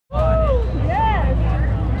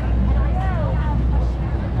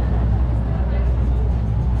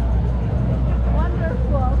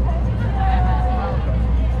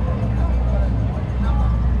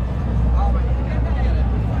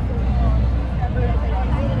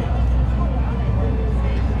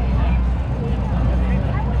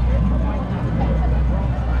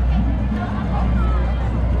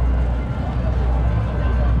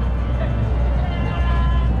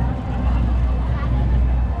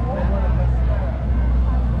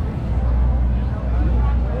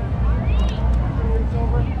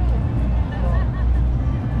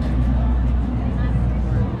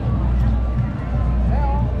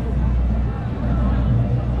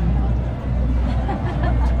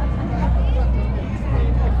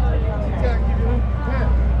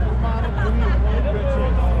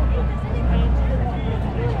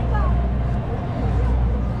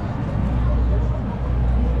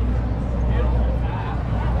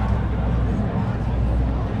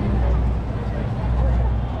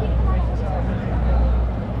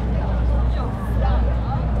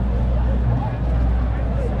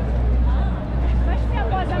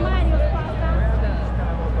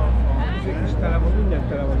mindent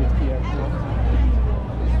tele van itt ilyesmi.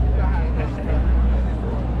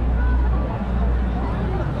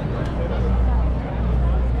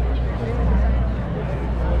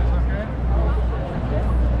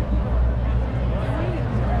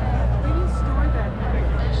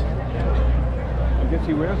 I guess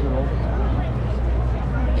he wears it all the time.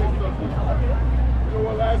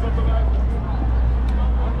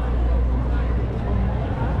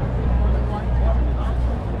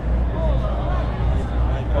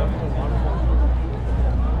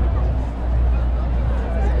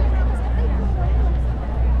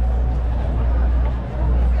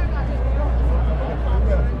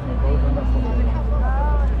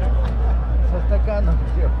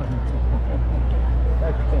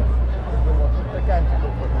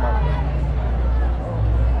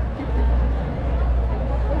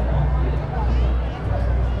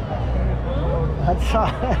操，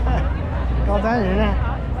高端人呢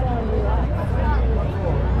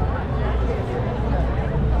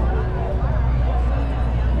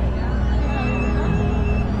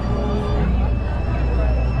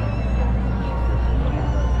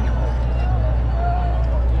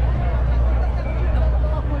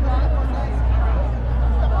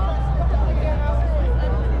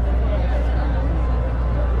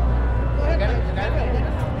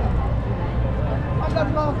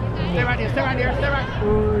？Stay right here, stay right here, stay right here.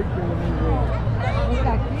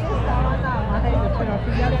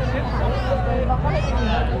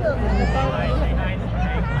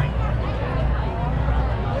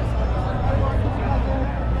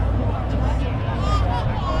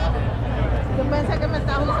 Yo pensé que me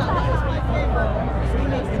estabas usando.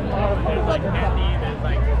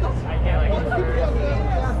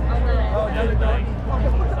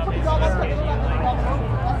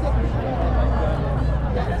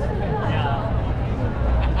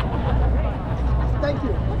 Thank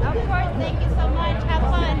you. Of course, thank you so much. Have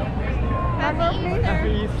fun. Happy Easter.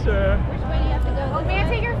 Happy Easter. Which way do you have to go? Oh, may I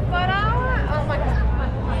take your photo? Oh my God.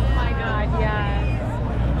 Oh my God, yes.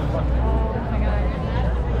 Oh my God.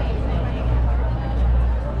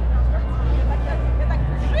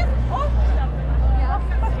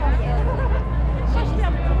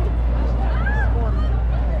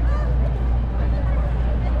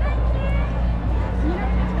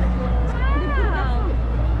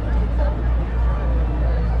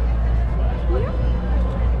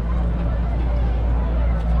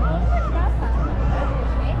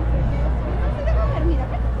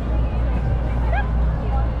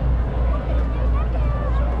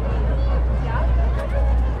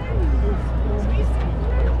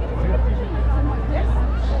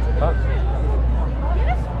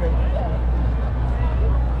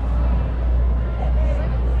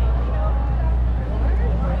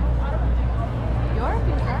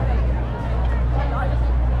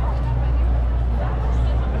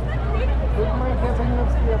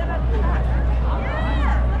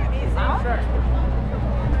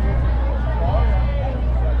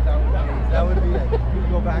 That would be it. You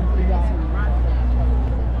go back to the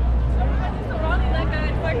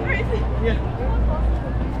Yeah.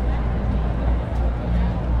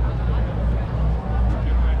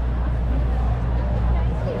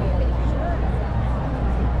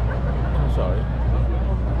 I'm sorry.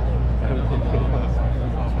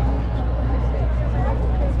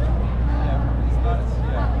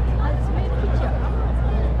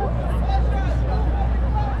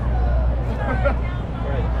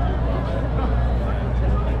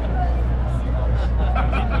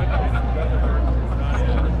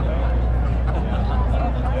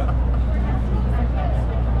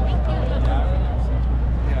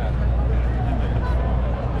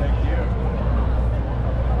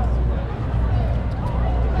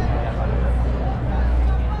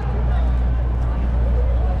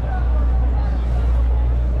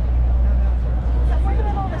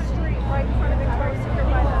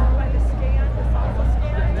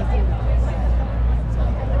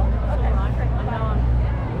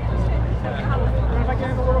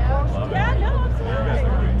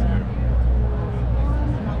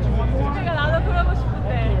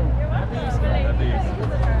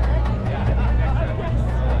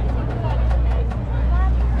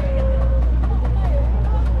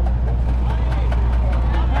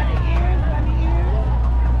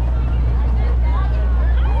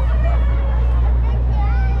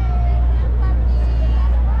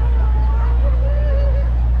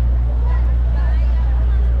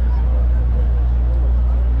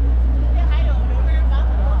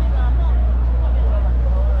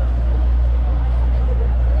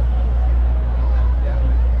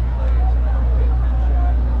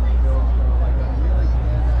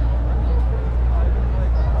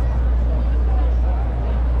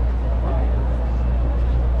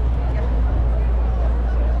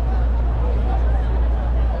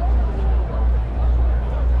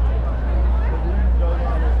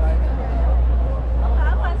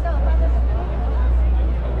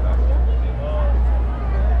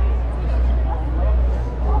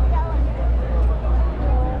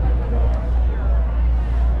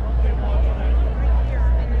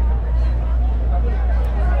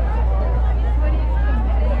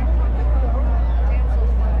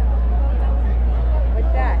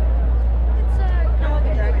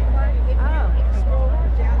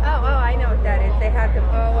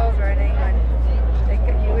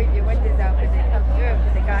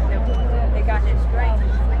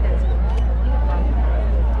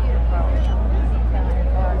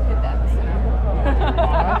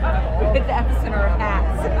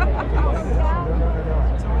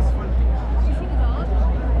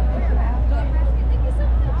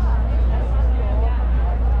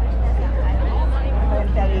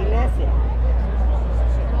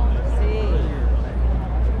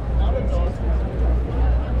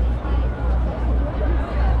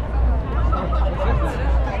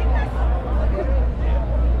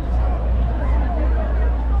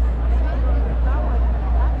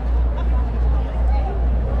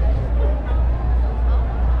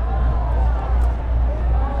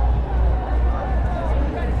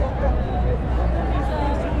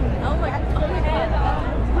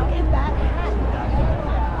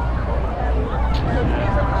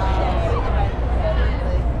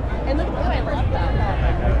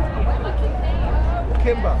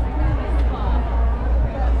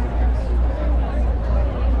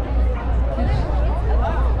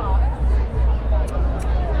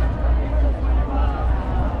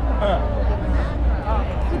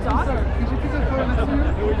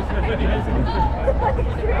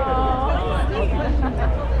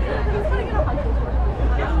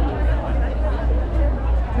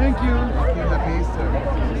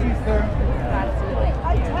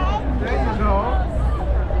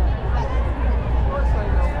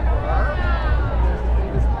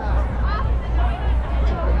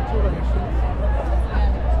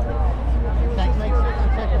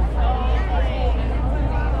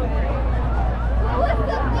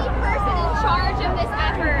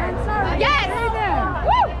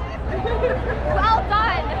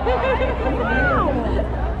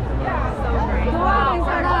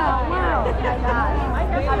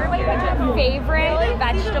 Everybody put your favorite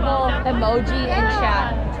vegetable emoji in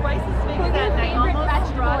chat. Twice as big as that favorite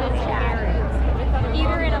vegetable in chat.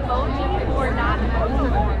 Either an emoji or not an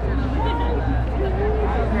emoji.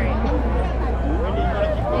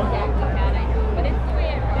 But it's the way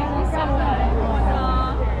it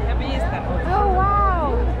oh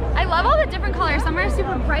wow! I love all the different colors. Some are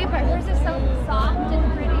super bright, but hers is so soft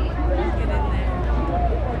and pretty.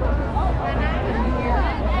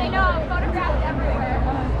 I know, I'm photographed everywhere.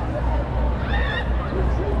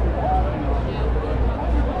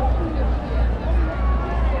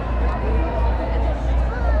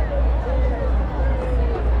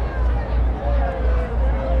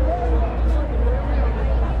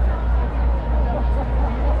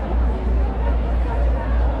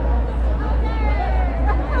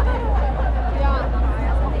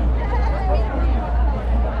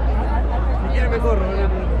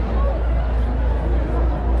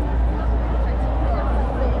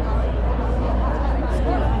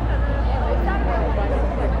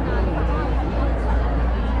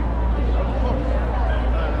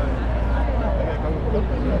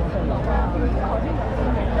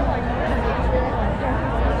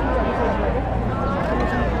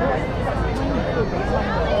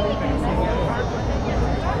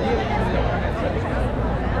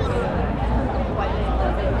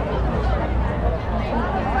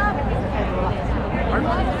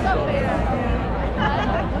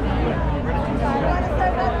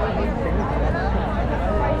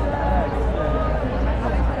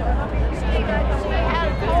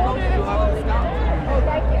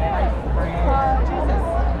 Jesus.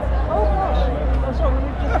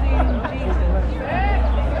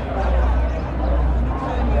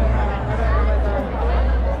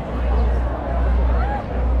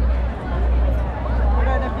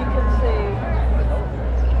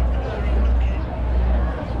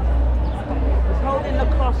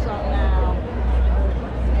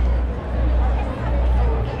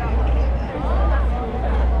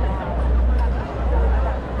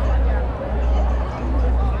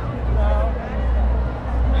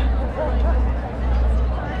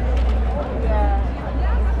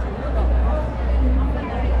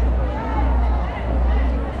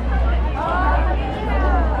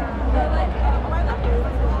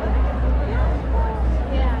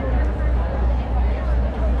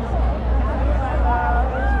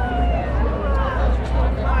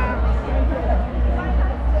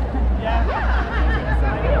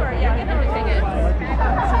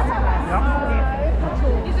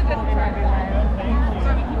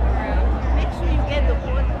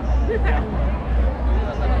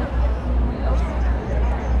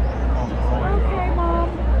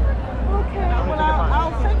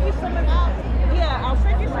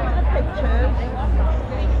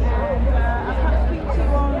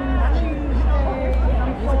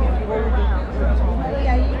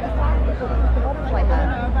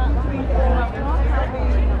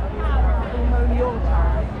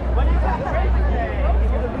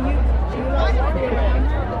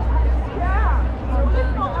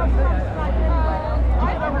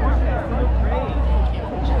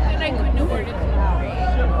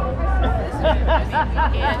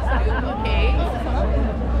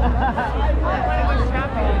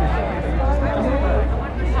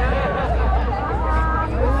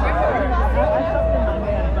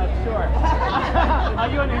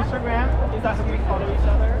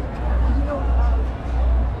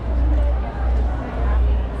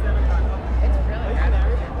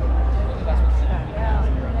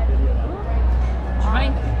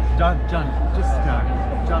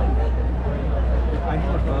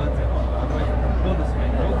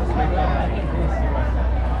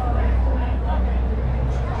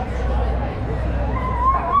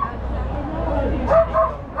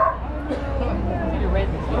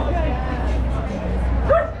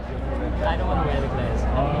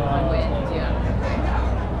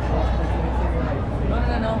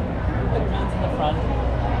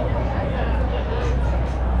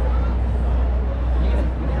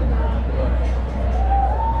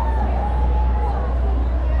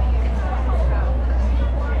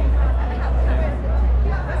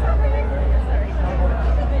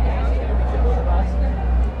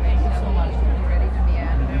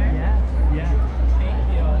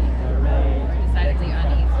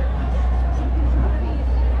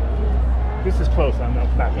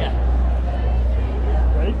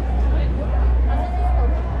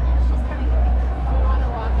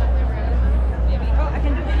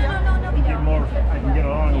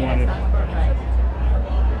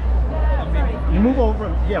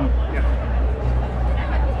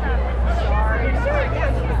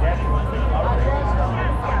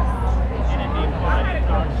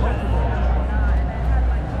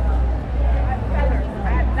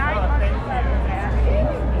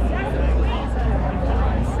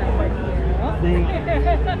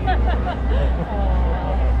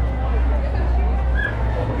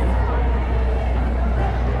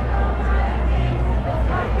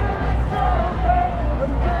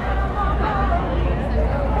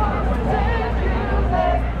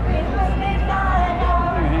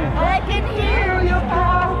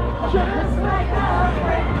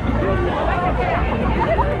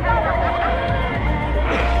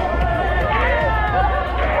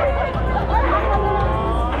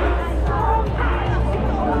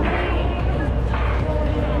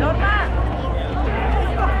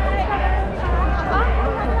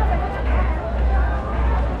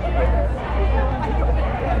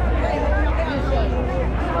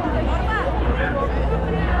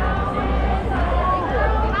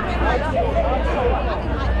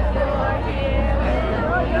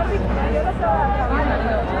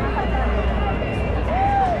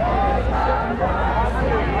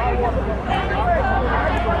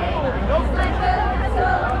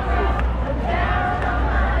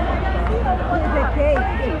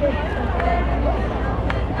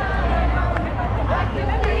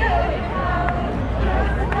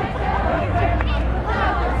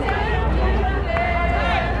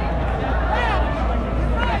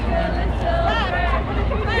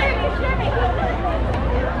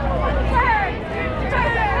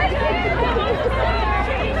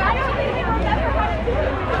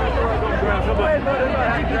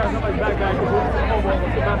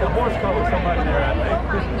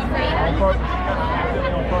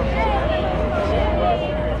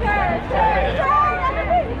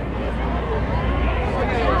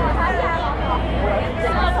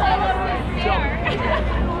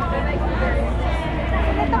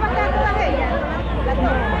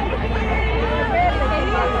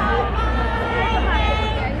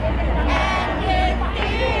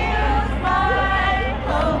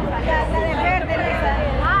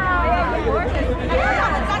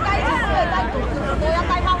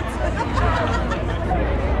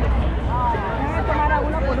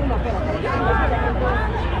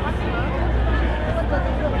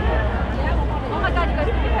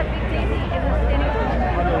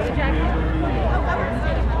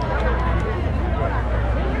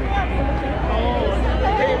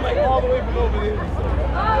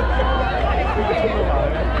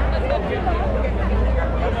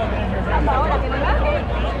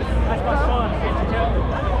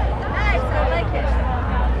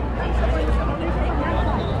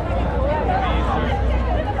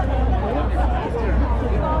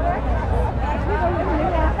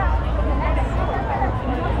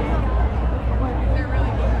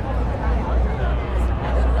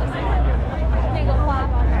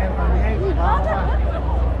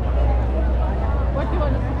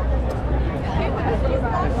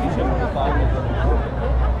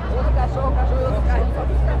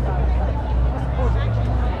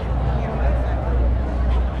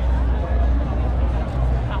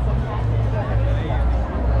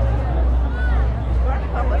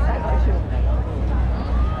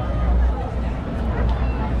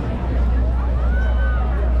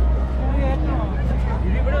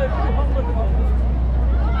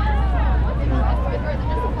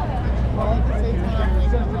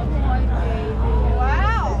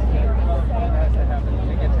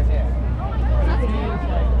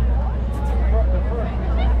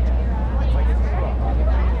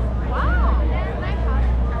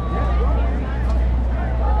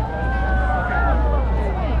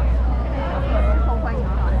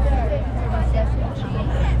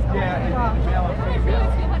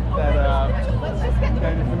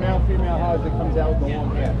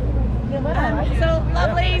 So,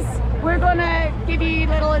 lovelies, we're going to give you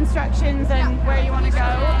little instructions and where you want to go.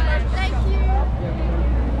 Thank you.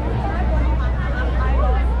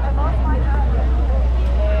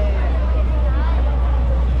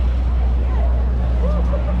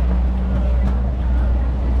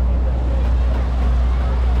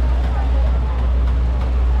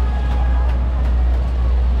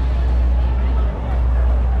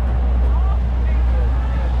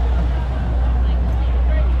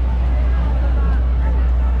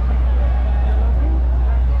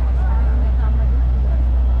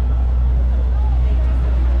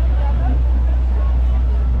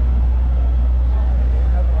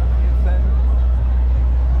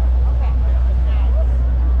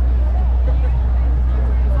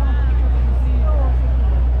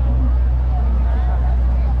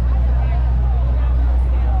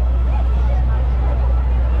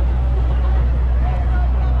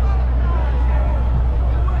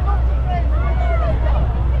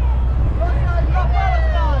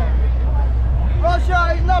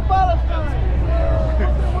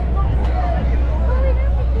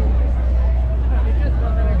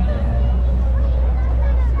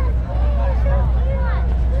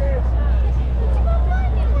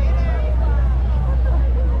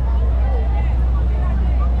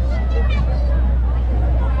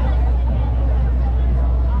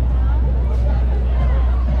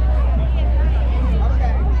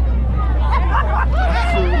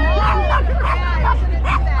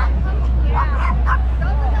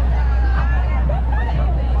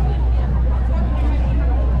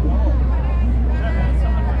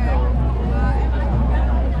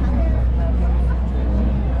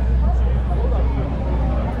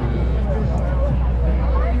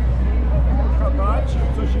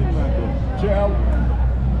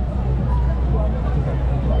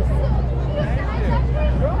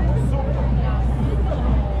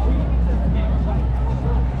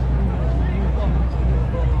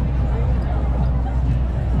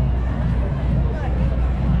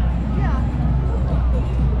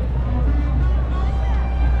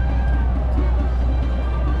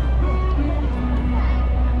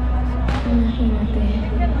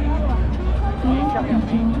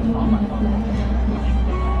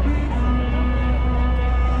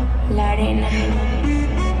 La arena, el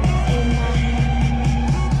mar,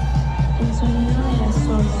 el sonido de las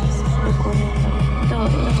olas recorriendo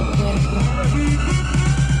todo tu cuerpo.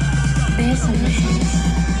 Bésame,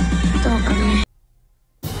 tócame.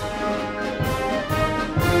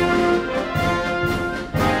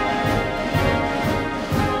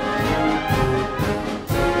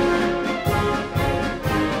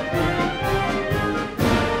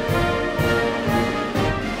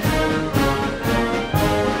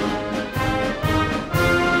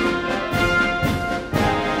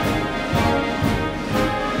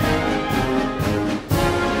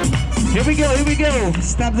 Here we go.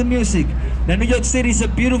 Stop the music. Now, New York City is a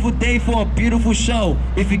beautiful day for a beautiful show.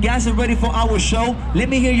 If you guys are ready for our show, let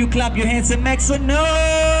me hear you clap your hands and make some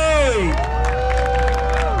noise.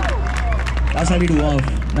 That's a little off.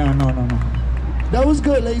 No. That was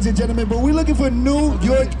good, ladies and gentlemen, but we're looking for New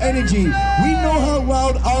York energy. We know how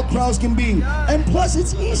loud our crowds can be. And plus,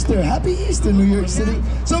 it's Easter. Happy Easter, New York City.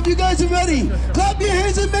 So if you guys are ready, clap your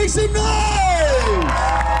hands and make some noise!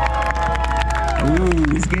 Ooh,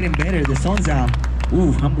 it's getting better. The sun's out.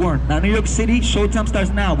 Ooh, I'm warm. Now, New York City, showtime starts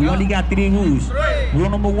now. We only got 3 rules. Rule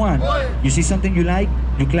number 1, you see something you like,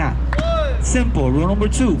 you clap. Simple. Rule number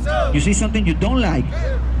 2, you see something you don't like,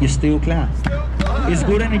 you still clap. It's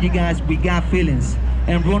good energy, guys. We got feelings.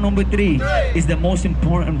 And rule number 3 is the most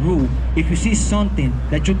important rule. If you see something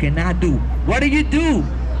that you cannot do, what do you do?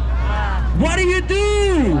 What do you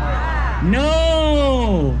do?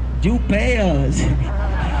 No, you pay us.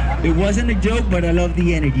 It wasn't a joke, but I love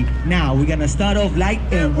the energy. Now, we're gonna start off light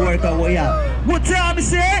and work our way up. What time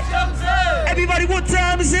is it? Everybody, what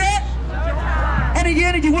time is it?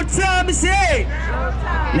 Energy, what time is it?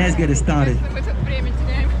 Let's get it started.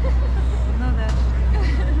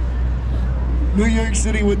 New York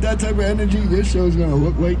City, with that type of energy, your show's gonna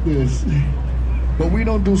look like this. But we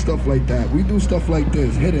don't do stuff like that. We do stuff like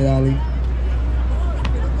this. Hit it, Ali.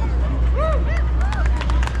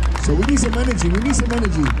 So we need some energy.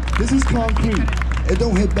 This is concrete. It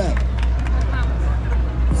don't hit back.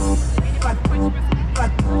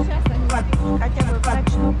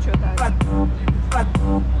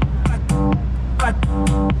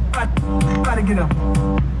 Gotta get up.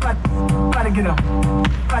 Gotta get up.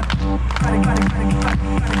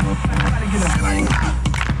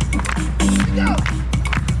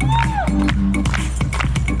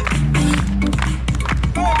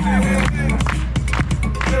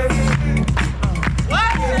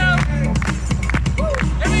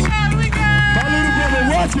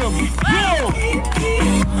 Watch him! Yo!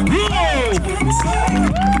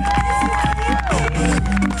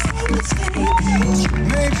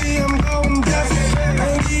 Maybe I'm going deaf,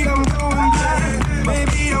 maybe I'm going blind,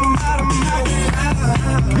 maybe I'm out of my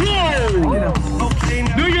mind.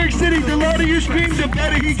 New York City, the louder you scream, the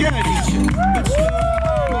better he gets.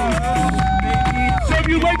 So if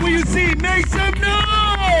you like what you see, make some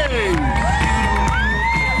noise!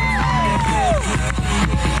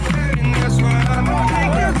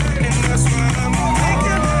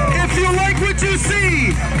 If you like what you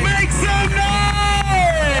see, make some noise!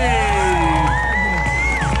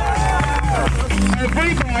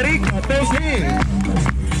 Everybody got those hands.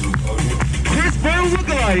 Chris Brown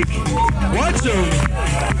lookalike. Watch him.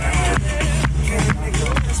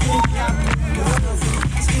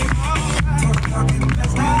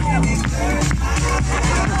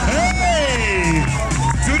 Hey!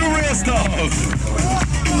 Do the real stuff.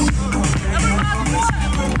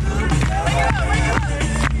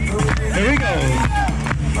 Here we go.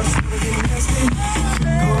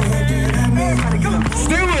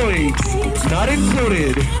 Steroids, not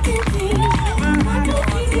included.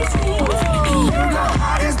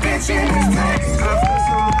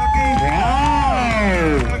 Wow!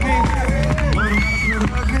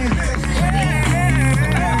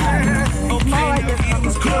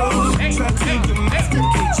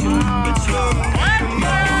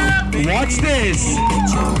 Watch this.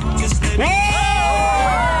 Whoa!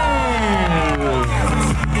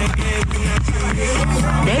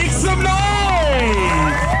 Make some noise!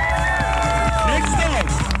 Next up,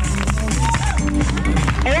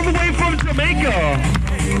 all the way from Jamaica.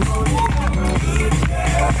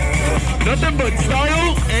 Nothing but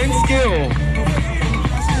style and skill.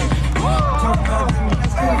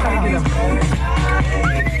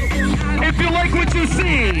 If you like what you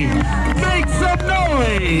see, make some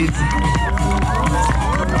noise!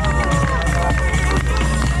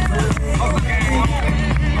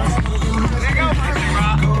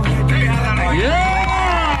 Yeah!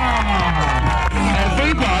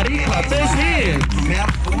 Everybody clap those hands.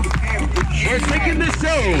 We're taking this show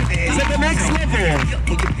to the next level.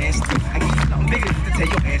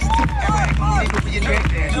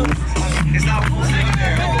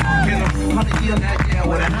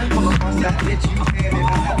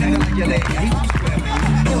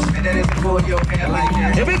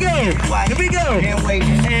 Here we go. Here we go.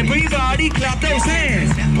 Everybody clap those hands.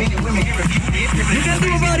 You can do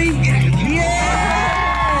it, buddy. Yeah.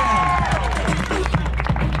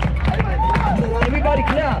 Everybody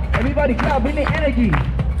clap. Everybody clap. We need energy.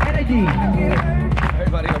 Energy.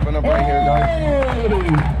 Everybody open up right here, guys.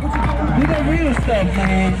 Do the real stuff,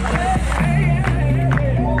 man.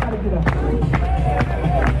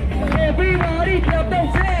 Everybody clap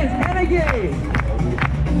those hands. Energy.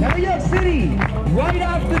 New York City. Right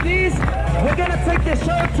after this, we're gonna take the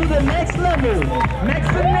show to the next level.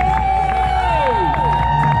 Next level.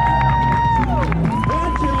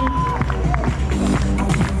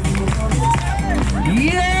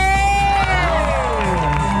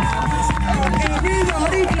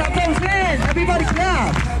 Everybody clap those hands. Everybody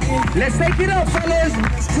clap. Let's take it up, fellas,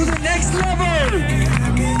 to the next level.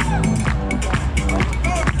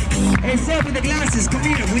 Hey, sir, with the glasses, come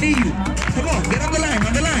here. We need you. Come on, get on the line,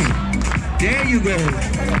 on the line. There you go.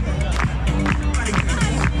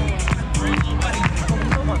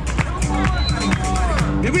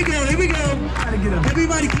 Here we go, here we go.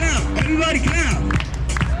 Everybody clap, everybody clap.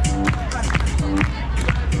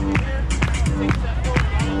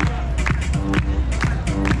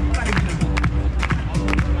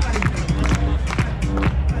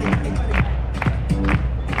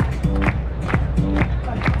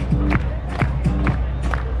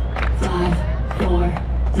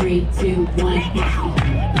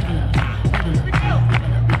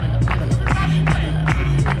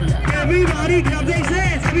 Everybody clap their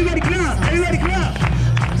hands. Everybody clap. Everybody clap.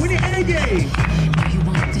 We need energy.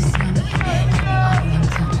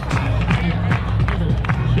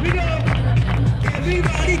 Here we go.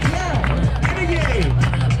 Everybody clap. Energy.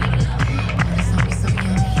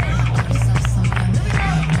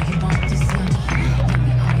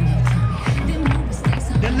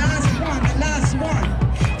 The last one. The last one.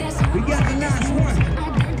 We got the last one.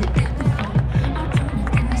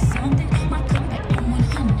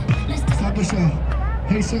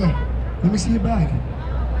 Hey sir, let me see your bag.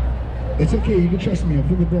 It's okay, you can trust me, I'm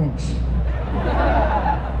from the Bronx.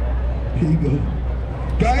 Here you go.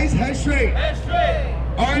 Guys, head straight. Head straight.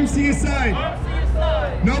 Arms to your side. Arms to your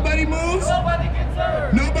side. Nobody moves. Nobody gets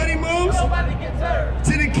hurt. Nobody moves. Nobody gets hurt.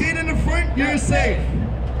 To the kid in the front, you're safe.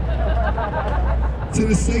 To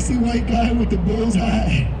the sexy white guy with the bull's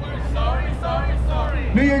eye.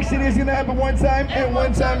 Sorry. New York City is gonna happen one time and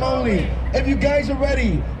one time only. If you guys are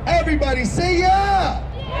ready, everybody say yeah!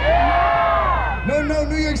 Yeah! No,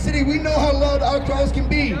 New York City, we know how loud our crowds can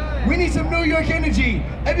be. We need some New York energy.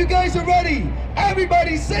 If you guys are ready,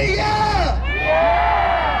 everybody say yeah!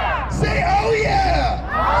 Yeah! Say oh yeah!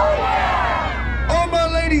 Oh yeah! All my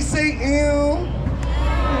ladies say ew.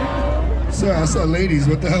 Sorry, I said ladies,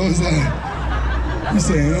 what the hell was that? You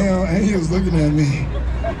said ew, and he was looking at me.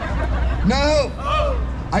 No!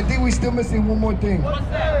 I think we're still missing one more thing.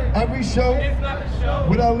 Every show,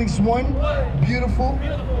 with at least one beautiful,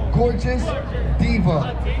 gorgeous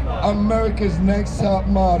diva. America's Next Top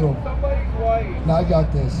Model. Now I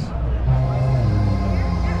got this.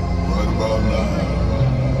 Right about now,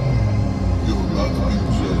 you're about to be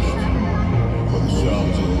possessed by the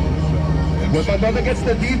sounds of... When my brother gets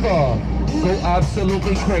the diva, go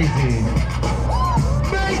absolutely crazy.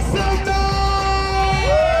 Make some noise!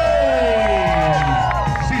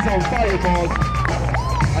 On fire, boss.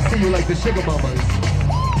 I see you like the sugar mamas.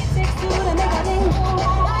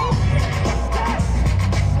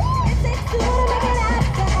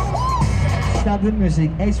 Stop the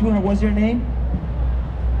music. Hey, sweetheart, what's your name?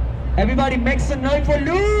 Everybody make some noise for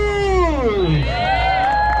Luz!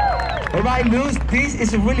 All right, Luz, this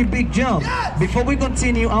is a really big jump. Before we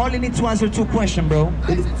continue, I only need to answer 2 questions, bro.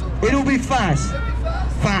 It'll be fast.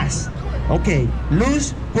 Fast. Okay,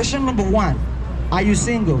 Luz, question number 1. Are you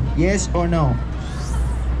single? Yes or no?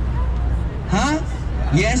 Huh?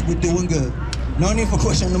 Yes, we're doing good. No need for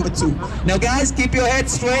question number 2. Now guys, keep your head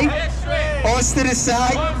straight. Arms to the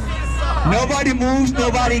side. Nobody moves,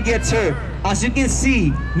 nobody gets hurt. As you can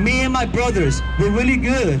see, me and my brothers, we're really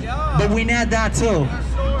good. But we're not that tall.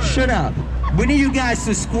 Shut up. We need you guys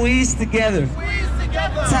to squeeze together.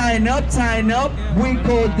 Tying up. We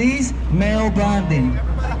call these male bonding.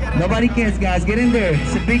 Nobody cares, guys. Get in there.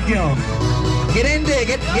 It's a big jump. Get in there,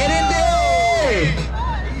 get in there!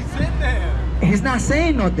 He's in there. He's not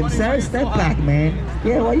saying nothing, sir. Step back, man.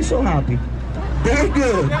 Yeah, why are you so happy? Very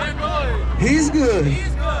good. He's good.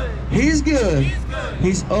 He's good.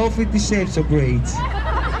 He's all 50 shapes of braids.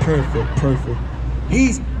 Perfect, perfect.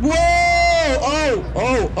 He's, whoa!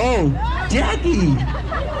 Oh, Jackie!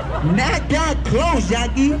 Not that close,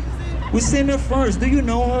 Jackie. We seen her first. Do you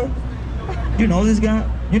know her? You know this guy?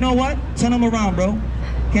 You know what? Turn him around, bro.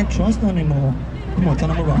 Can't trust him anymore. Come on, turn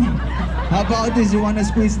him around. How about this? You want to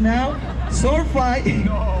squeeze now? Sword fight.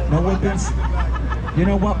 No weapons. You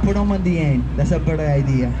know what? Put him on the end. That's a better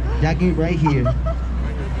idea. Jackie, right here.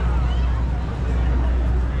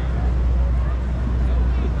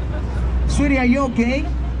 Sweetie, are you okay?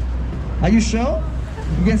 Are you sure?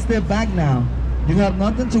 You can step back now. You have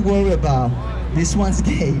nothing to worry about. This one's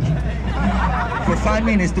gay. For 5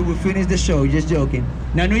 minutes till we finish the show, just joking.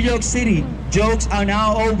 Now, New York City, jokes are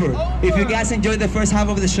now over. If you guys enjoyed the first half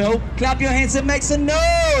of the show, clap your hands and make some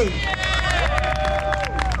noise.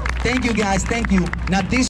 Thank you guys, thank you. Now this